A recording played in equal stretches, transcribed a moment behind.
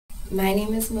My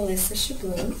name is Melissa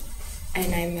Schebloom,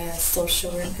 and I'm a social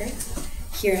worker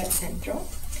here at Central.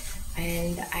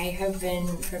 And I have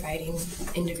been providing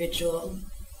individual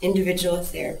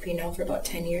therapy now for about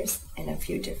 10 years in a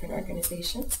few different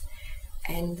organizations.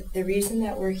 And the reason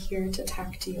that we're here to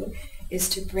talk to you is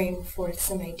to bring forth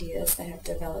some ideas that have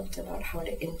developed about how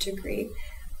to integrate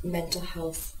mental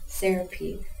health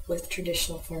therapy with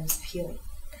traditional forms of healing.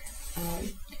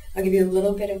 I'll give you a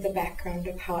little bit of the background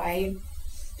of how I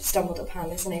stumbled upon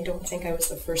this, and I don't think I was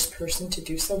the first person to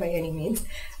do so by any means,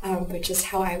 but just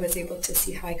how I was able to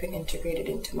see how I could integrate it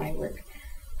into my work.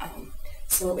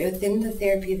 So within the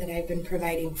therapy that I've been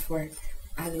providing for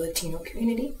the Latino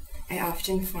community, I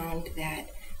often found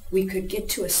that we could get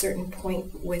to a certain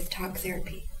point with talk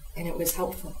therapy, and it was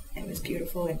helpful, and it was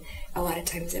beautiful, and a lot of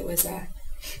times it was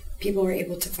people were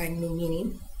able to find new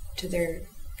meaning to their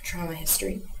trauma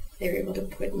history. They were able to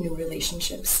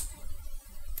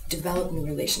develop new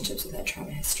relationships with that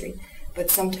trauma history. But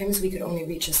sometimes we could only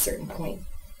reach a certain point,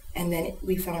 and then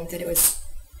we found that it was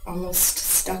almost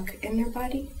stuck in their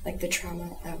body, like the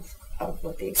trauma of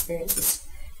what they experienced was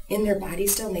in their body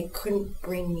still, and they couldn't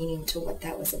bring meaning to what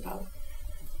that was about.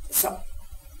 So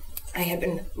I have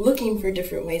been looking for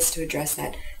different ways to address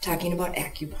that, talking about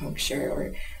acupuncture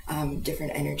or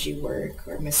different energy work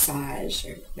or massage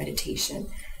or meditation.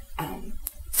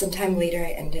 Sometime later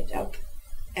I ended up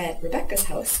at Rebecca's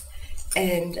house,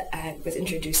 and I was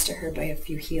introduced to her by a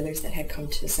few healers that had come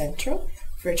to Central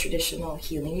for a traditional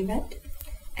healing event.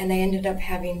 And I ended up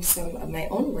having some of my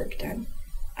own work done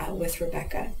with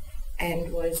Rebecca,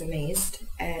 and was amazed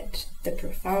at the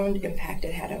profound impact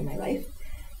it had on my life.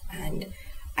 And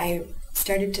I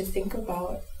started to think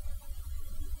about,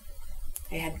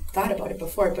 I had thought about it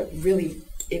before, but really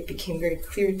it became very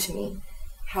clear to me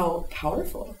how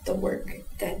powerful the work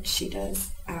that she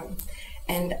does.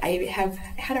 And I have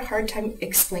had a hard time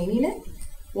explaining it,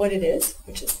 what it is,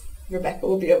 which is Rebecca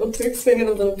will be able to explain it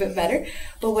a little bit better.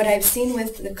 But what I've seen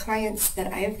with the clients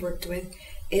that I have worked with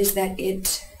is that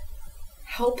it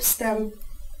helps them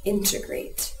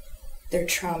integrate their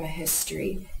trauma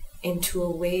history into a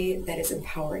way that is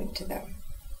empowering to them.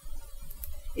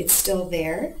 It's still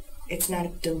there, it's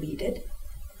not deleted,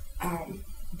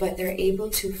 but they're able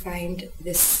to find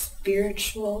this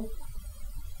spiritual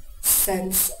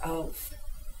sense of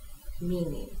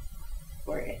meaning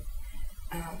for it.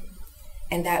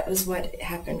 And that was what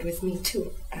happened with me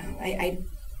too. I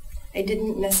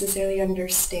didn't necessarily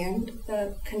understand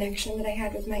the connection that I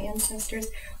had with my ancestors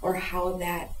or how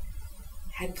that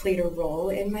had played a role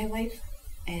in my life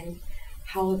and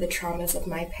how the traumas of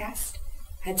my past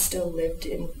had still lived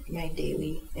in my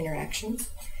daily interactions.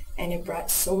 And it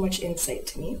brought so much insight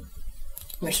to me,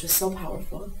 which was so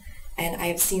powerful. And I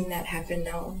have seen that happen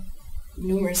now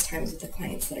numerous times with the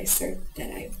clients that I serve,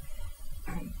 that I've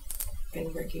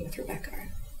been working with Rebecca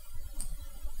on.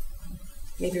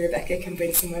 Maybe Rebecca can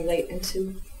bring some more light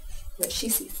into what she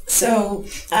sees. So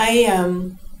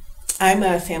I'm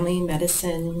a family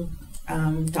medicine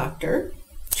doctor,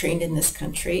 trained in this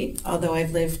country, although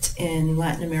I've lived in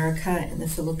Latin America and the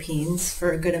Philippines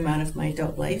for a good amount of my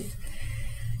adult life.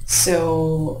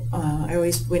 So I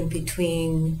always went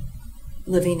between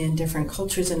living in different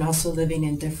cultures and also living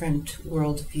in different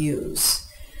worldviews.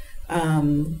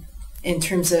 In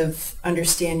terms of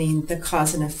understanding the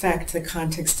cause and effect, the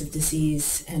context of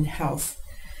disease and health.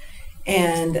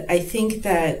 And I think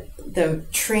that the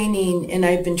training, and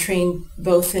I've been trained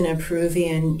both in a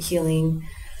Peruvian healing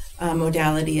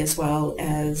modality as well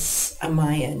as a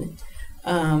Mayan.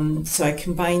 So I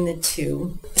combine the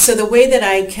two. So the way that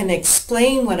I can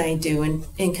explain what I do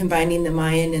in combining the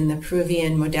Mayan and the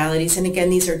Peruvian modalities, and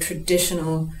again, these are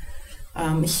traditional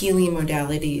healing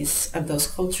modalities of those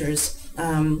cultures,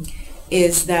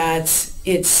 is that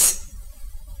it's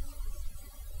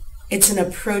an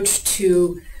approach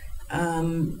to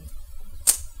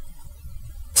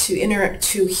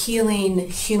healing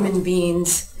human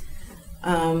beings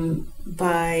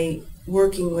by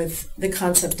working with the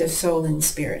concept of soul and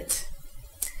spirit.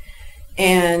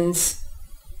 And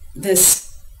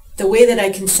the way that I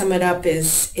can sum it up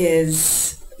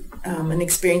is an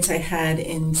experience I had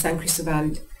in San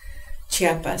Cristobal,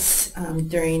 Chiapas,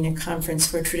 during a conference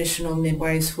for traditional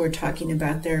midwives who were talking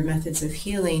about their methods of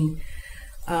healing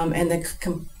and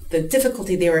the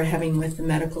difficulty they were having with the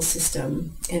medical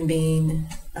system and being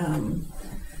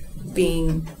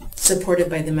supported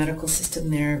by the medical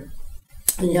system there.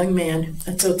 A young man,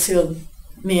 a Tzotzil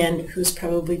man who's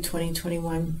probably 20,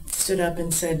 21, stood up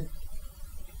and said,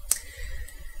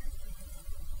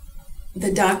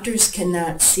 "The doctors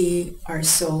cannot see our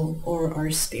soul or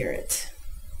our spirit.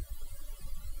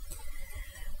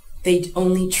 They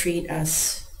only treat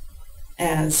us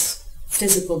as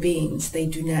physical beings. They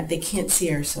can't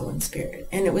see our soul and spirit.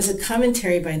 And it was a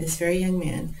commentary by this very young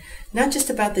man, not just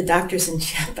about the doctors in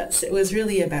Chiapas. It was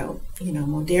really about,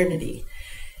 modernity,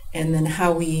 and then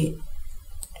how we,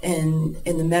 in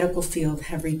the medical field,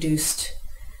 have reduced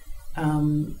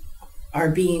our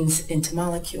beings into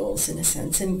molecules, in a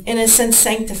sense, and in a sense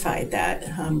sanctified that,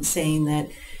 saying that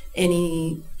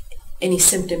any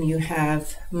symptom you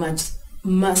have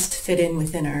must fit in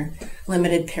within our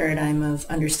limited paradigm of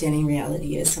understanding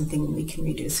reality as something we can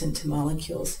reduce into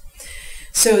molecules.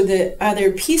 So the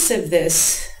other piece of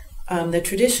this, the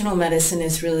traditional medicine,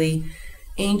 is really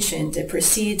ancient. It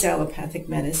precedes allopathic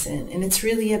medicine, and it's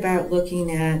really about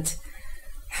looking at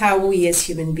how we as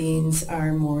human beings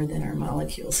are more than our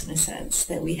molecules, in a sense,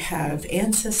 that we have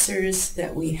ancestors,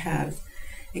 that we have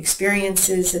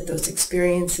experiences, that those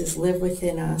experiences live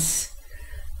within us,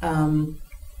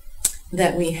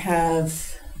 that we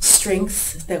have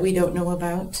strengths that we don't know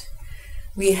about.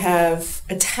 We have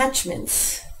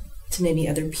attachments to maybe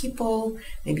other people,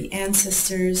 maybe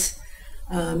ancestors,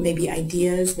 maybe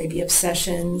ideas, maybe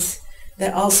obsessions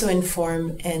that also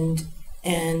inform and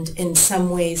in some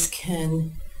ways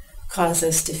can cause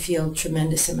us to feel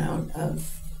tremendous amount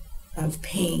of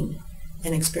pain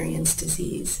and experience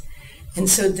disease. And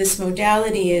so this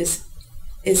modality is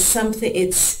something,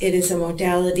 it is a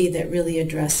modality that really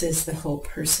addresses the whole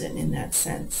person in that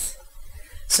sense.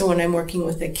 So when I'm working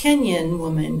with a Kenyan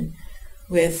woman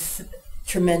with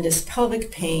tremendous pelvic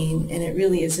pain, and it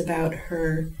really is about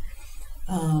her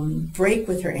break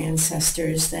with her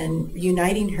ancestors, then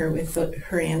uniting her with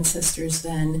her ancestors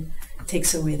then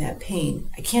takes away that pain.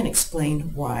 I can't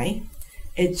explain why.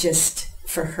 It just,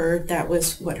 for her, that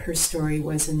was what her story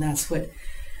was, and that's what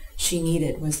she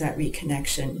needed, was that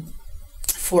reconnection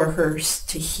for her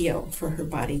to heal, for her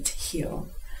body to heal.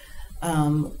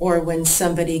 Or when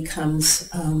somebody comes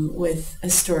with a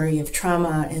story of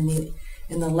trauma and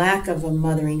the lack of a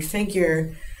mothering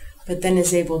figure, but then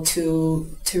is able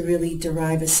to really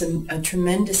derive a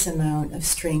tremendous amount of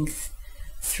strength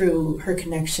through her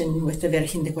connection with the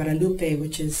Virgen de Guadalupe,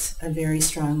 which is a very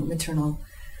strong maternal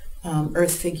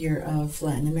earth figure of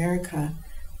Latin America.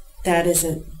 That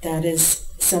is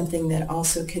something that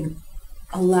also can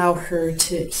allow her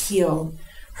to heal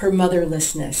her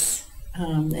motherlessness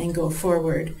and go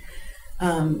forward.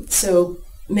 So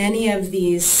many of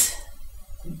this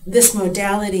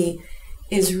modality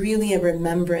is really a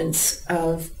remembrance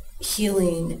of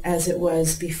healing as it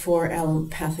was before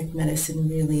allopathic medicine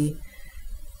really,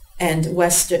 and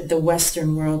the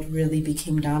Western world really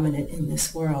became dominant in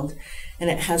this world. And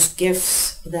it has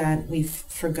gifts that we've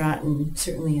forgotten,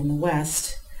 certainly in the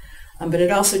West, but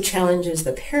it also challenges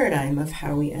the paradigm of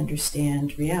how we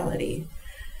understand reality.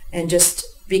 And just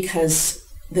because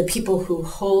the people who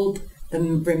hold the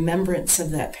remembrance of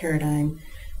that paradigm,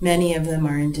 many of them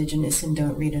are indigenous and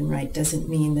don't read and write, doesn't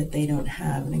mean that they don't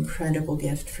have an incredible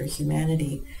gift for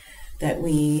humanity that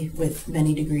we, with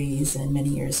many degrees and many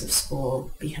years of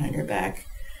school behind our back,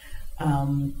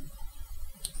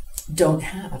 don't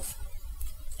have.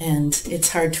 And it's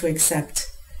hard to accept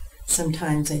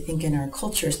sometimes, I think, in our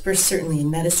cultures, but certainly in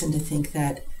medicine, to think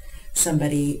that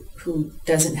somebody who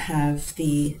doesn't have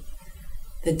the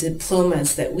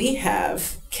diplomas that we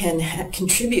have can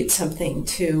contribute something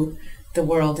to the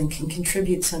world and can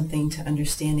contribute something to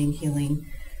understanding healing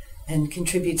and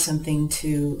contribute something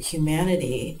to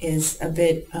humanity is a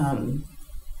bit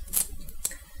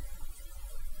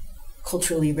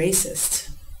culturally racist,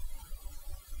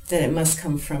 that it must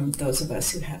come from those of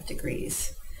us who have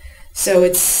degrees. So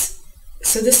this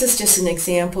is just an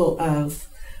example of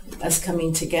us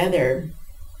coming together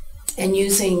and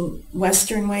using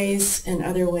Western ways and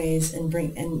other ways and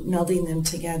melding them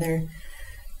together,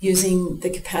 using the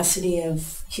capacity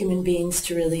of human beings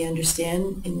to really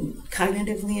understand and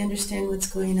cognitively understand what's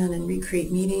going on and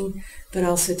recreate meaning, but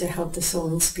also to help the soul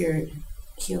and spirit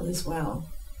heal as well.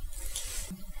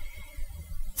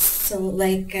 So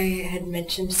like I had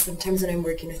mentioned, sometimes when I'm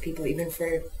working with people, even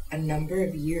for a number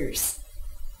of years,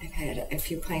 I've had a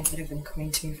few clients that have been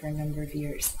coming to me for a number of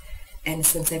years. And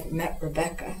since I've met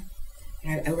Rebecca,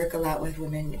 and I work a lot with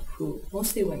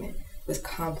mostly women, with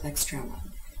complex trauma.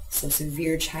 So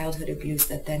severe childhood abuse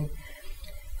that then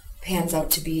pans out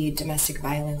to be domestic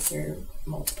violence or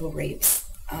multiple rapes.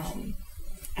 And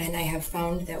I have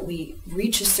found that we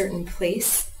reach a certain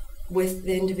place with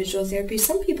the individual therapy.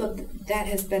 Some people, that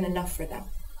has been enough for them,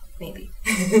 maybe.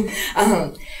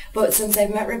 But since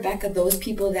I've met Rebecca, those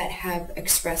people that have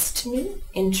expressed to me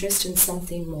interest in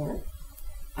something more,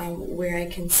 where I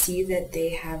can see that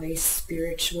they have a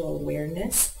spiritual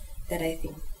awareness that I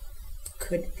think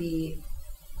could be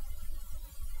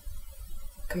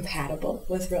compatible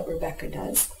with what Rebecca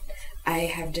does, I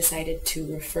have decided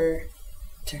to refer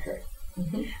to her.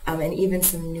 Mm-hmm. And even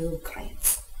some new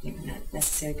clients, not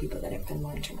necessarily people that have been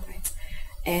long-term clients.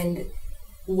 And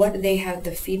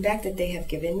the feedback that they have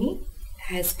given me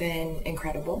has been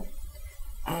incredible.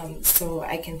 So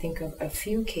I can think of a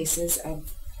few cases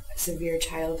of severe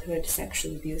childhood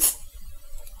sexual abuse,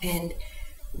 and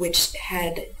which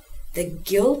had the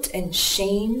guilt and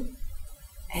shame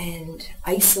and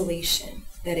isolation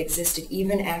that existed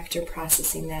even after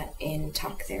processing that in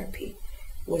talk therapy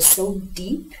was so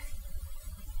deep,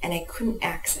 and I couldn't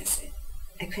access it.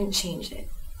 I couldn't change it.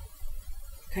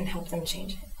 Couldn't help them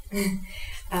change it.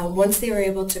 Once they were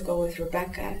able to go with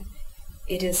Rebecca,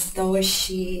 it is as though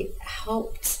she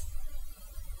helped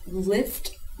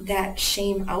lift that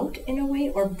shame out in a way,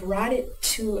 or brought it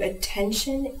to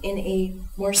attention in a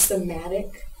more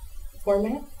somatic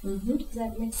format. Mm-hmm. Does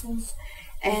that make sense?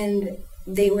 And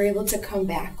they were able to come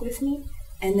back with me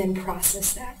and then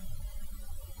process that.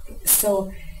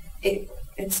 So it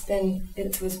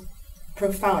was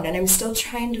profound, and I'm still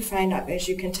trying to find out, as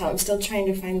you can tell, I'm still trying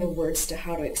to find the words to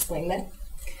how to explain that.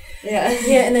 Yeah.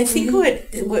 Yeah, and I think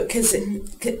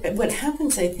what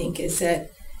happens, I think, is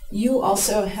that you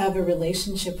also have a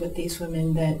relationship with these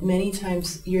women that many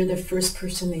times you're the first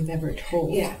person they've ever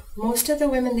told. Yeah. Most of the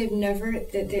women,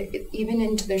 even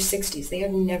into their 60s, they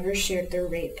have never shared their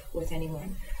rape with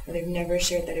anyone, or they've never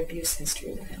shared that abuse history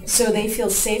with anyone. So they feel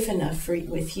safe enough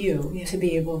with you to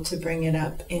be able to bring it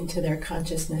up into their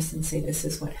consciousness and say, this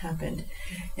is what happened.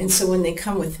 And so when they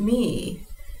come with me,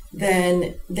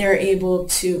 then they're able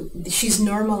to, you've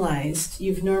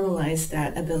normalized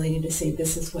that ability to say,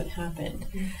 this is what happened.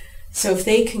 Mm-hmm. So if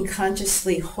they can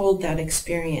consciously hold that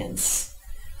experience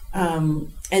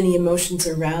and the emotions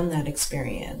around that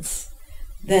experience,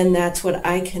 then that's what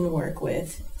I can work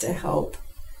with to help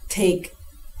take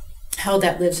how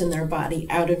that lives in their body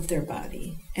out of their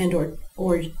body, and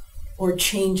or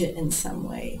change it in some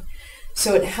way.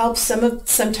 So it helps.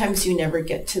 Sometimes you never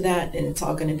get to that, and it's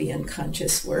all going to be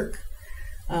unconscious work.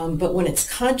 But when it's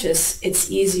conscious,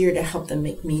 it's easier to help them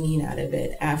make meaning out of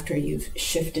it after you've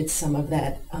shifted some of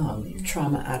that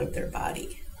trauma out of their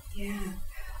body. Yeah.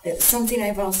 Something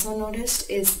I've also noticed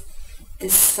is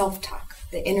this self-talk,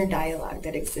 the inner dialogue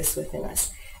that exists within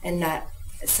us. And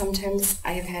sometimes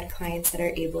I have had clients that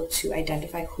are able to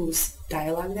identify whose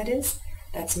dialogue that is.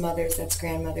 That's mother's, that's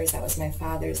grandmother's, that was my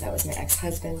father's, that was my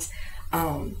ex-husband's.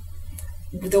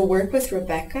 The work with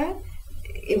Rebecca,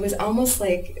 it was almost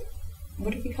like,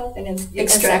 what do we call it?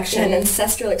 Extraction. An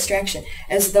ancestral extraction,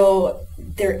 as though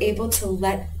they're able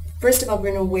to first of all,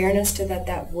 bring awareness to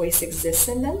that voice exists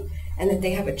in them, and that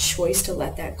they have a choice to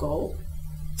let that go.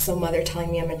 So mother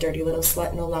telling me I'm a dirty little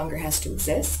slut no longer has to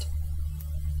exist.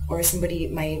 Or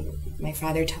my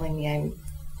father telling me I'm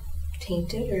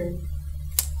tainted or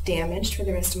damaged for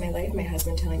the rest of my life, my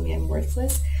husband telling me I'm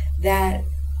worthless, that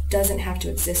doesn't have to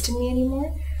exist in me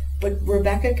anymore. But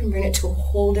Rebecca can bring it to a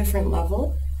whole different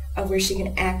level of where she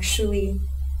can actually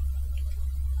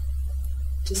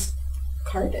just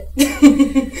card it.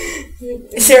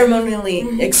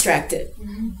 Ceremonially extract it.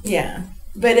 Mm-hmm. Yeah.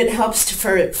 But it helps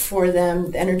for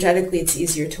them energetically. It's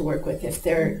easier to work with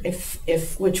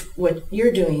what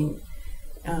you're doing,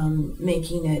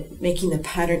 making the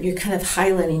pattern. You're kind of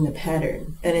highlighting the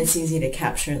pattern, then it's easy to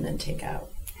capture and then take out.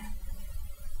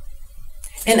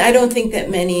 And I don't think that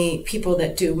many people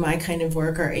that do my kind of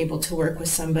work are able to work with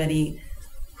somebody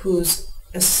who's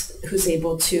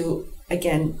able to,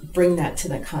 again, bring that to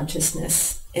the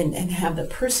consciousness and have the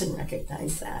person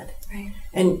recognize that. Right.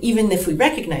 And even if we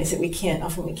recognize it, we can't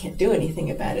do anything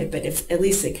about it, but if at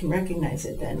least they can recognize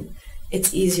it, then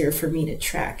it's easier for me to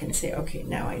track and say, okay,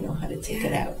 now I know how to take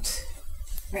it out.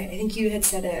 Right. I think you had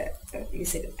said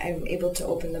I'm able to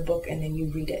open the book and then you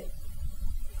read it.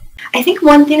 I think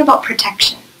one thing about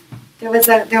protection, there was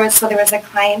a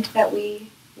client that we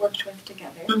worked with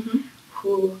together, mm-hmm.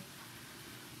 who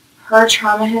her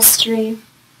trauma history,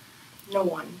 no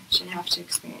one should have to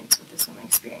experience what this woman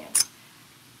experienced.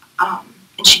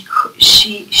 And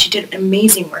she did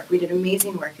amazing work. We did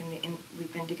amazing work, and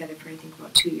we've been together for I think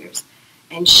about 2 years,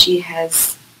 and she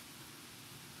has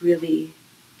really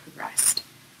progressed.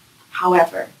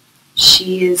 However,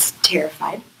 she is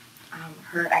terrified.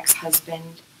 Her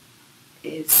ex-husband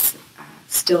is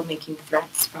still making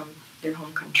threats from their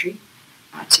home country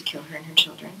to kill her and her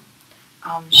children.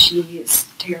 She is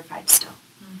terrified still.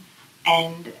 Mm.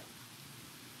 And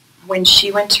when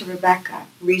she went to Rebecca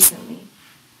recently,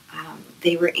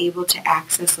 they were able to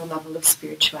access a level of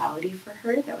spirituality for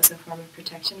her that was a form of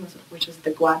protection, which was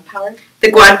the Guad power.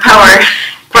 The Guad power,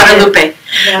 Guadalupe.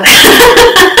 Yeah.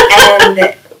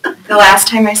 And The last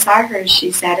time I saw her,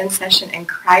 she sat in session and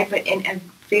cried, but in a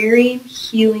very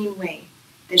healing way.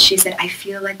 That she said, I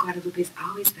feel like Guadalupe's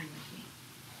always been with me.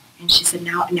 And she said,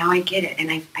 now I get it,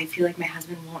 and I feel like my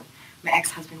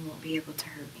ex-husband won't be able to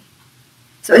hurt me.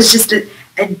 So it's just a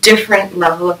different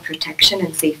level of protection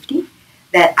and safety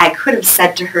that I could have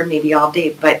said to her maybe all day,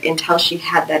 but until she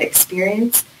had that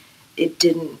experience, it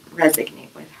didn't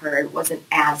resonate with her. It wasn't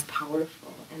as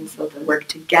powerful. And so the work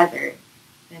together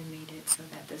then made it so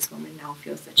that this woman now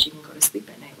feels that she can go to sleep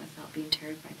at night without being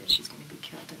terrified that she's going to be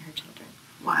killed and her children.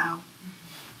 Wow.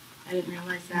 I didn't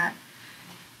realize that.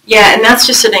 Yeah, and that's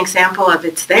just an example of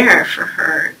it's there for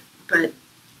her, but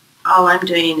all I'm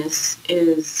doing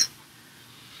is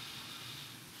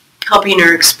helping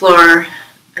her explore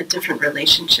a different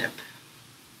relationship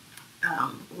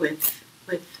with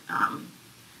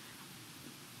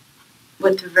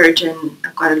the Virgin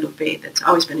of Guadalupe that's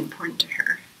always been important to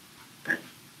her. But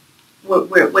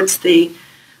what's the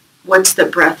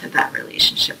breadth of that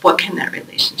relationship? What can that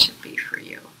relationship be for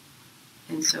you?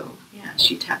 And so, yeah,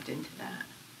 she tapped into that.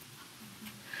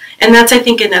 And that's, I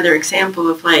think, another example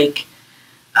of like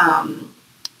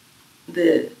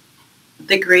the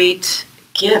great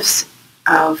gifts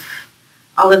of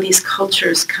all of these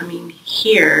cultures coming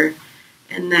here,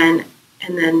 and then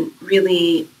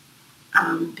really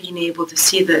being able to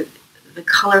see the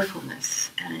colorfulness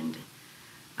and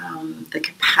the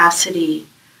capacity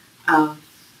of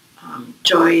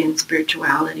joy and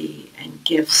spirituality and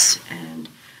gifts and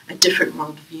a different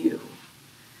worldview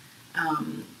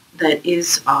that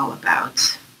is all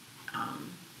about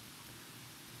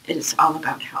it is all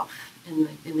about health in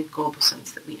the global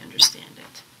sense that we understand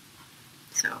it.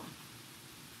 So.